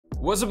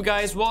What's up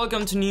guys,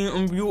 welcome to new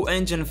Unreal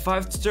Engine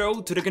 5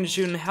 tutorial. Today I'm going to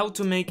show you how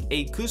to make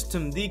a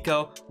custom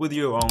decal with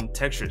your own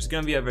texture. It's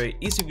going to be a very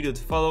easy video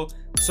to follow,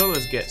 so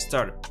let's get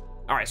started.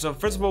 Alright, so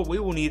first of all we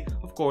will need,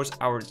 of course,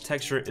 our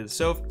texture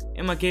itself.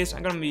 In my case,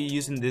 I'm going to be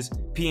using this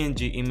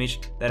PNG image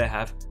that I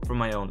have for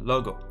my own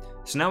logo.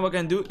 So now what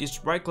I'm going to do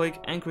is right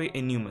click and create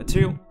a new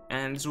material,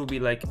 and this will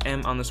be like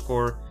custom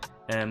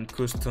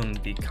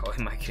decal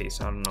in my case,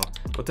 I don't know,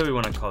 whatever you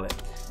want to call it.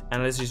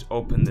 And let's just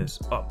open this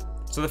up.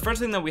 So the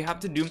first thing that we have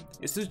to do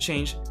is to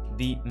change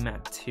the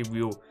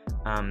material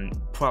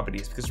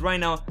properties, because right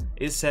now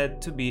it's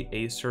set to be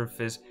a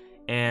surface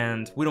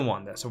and we don't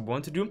want that. So what we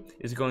want to do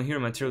is go in here,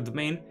 material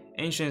domain,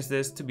 and change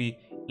this to be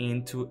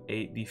into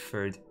a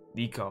deferred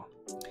decal.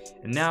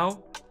 And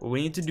now what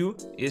we need to do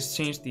is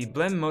change the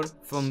blend mode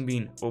from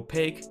being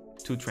opaque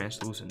to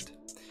translucent.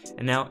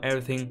 And now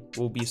everything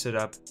will be set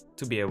up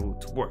to be able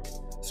to work.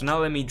 So now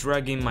let me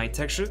drag in my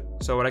texture.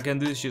 So what I can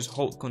do is just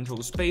hold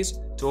Control Space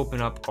to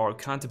open up our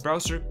content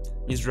browser,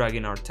 just drag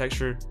in our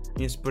texture, and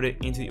just put it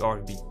into the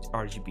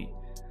RGB.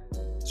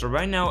 So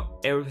right now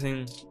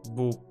everything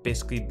will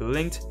basically be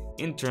linked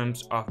in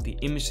terms of the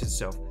image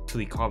itself to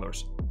the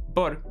colors.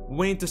 But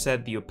we need to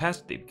set the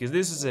opacity, because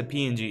this is a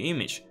PNG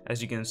image.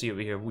 As you can see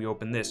over here, we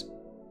open this.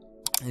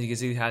 As you can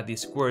see, we have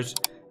these squares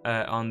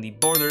on the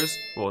borders,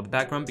 well, the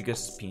background,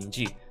 because it's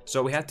PNG.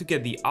 So we have to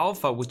get the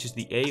alpha, which is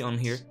the A on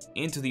here,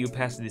 into the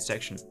opacity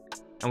section.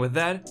 And with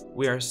that,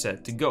 we are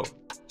set to go.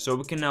 So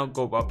we can now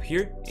go up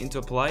here into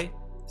apply,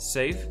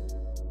 save,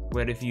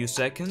 wait a few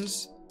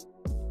seconds.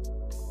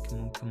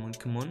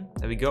 Come on,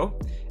 there we go.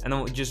 And then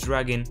we'll just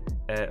drag in,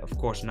 of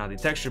course, not the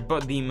texture,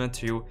 but the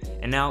material.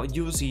 And now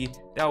you'll see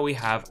that we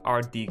have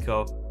our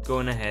decal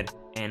going ahead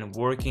and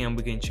working, and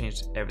we can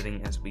change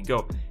everything as we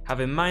go.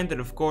 Have in mind that,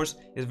 of course,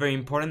 it's very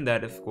important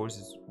that, of course,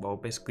 it's, well,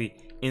 basically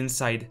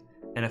inside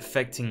and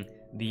affecting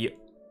the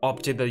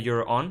object that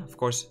you're on. Of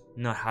course,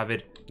 not have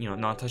it,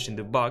 not touching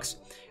the box.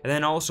 And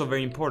then also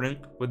very important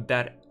with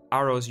that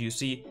arrows you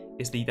see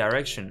is the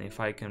direction. If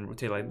I can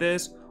rotate like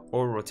this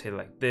or rotate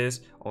like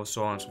this or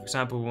so on. So for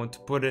example, we want to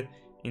put it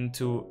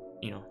into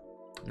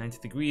 90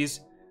 degrees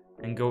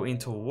and go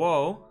into a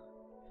wall.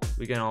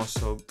 We can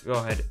also go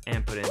ahead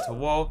and put it into a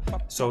wall,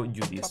 so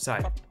you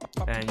decide.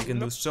 And you can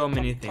do so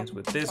many things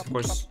with this, of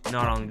course,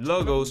 not only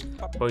logos,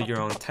 but your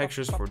own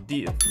textures for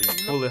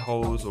bullet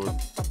holes or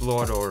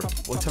blood or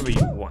whatever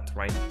you want,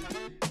 right?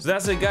 So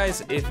that's it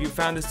guys. If you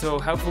found this so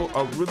helpful,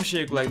 I would really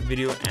appreciate you like the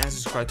video and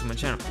subscribe to my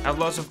channel. I have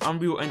lots of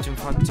Unreal Engine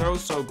 5 tutorials,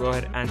 so go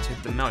ahead and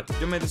check them out.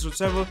 If you made this with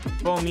several,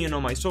 follow me on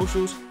all my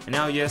socials. And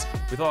now, yes,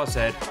 with all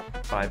said,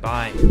 bye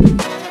bye.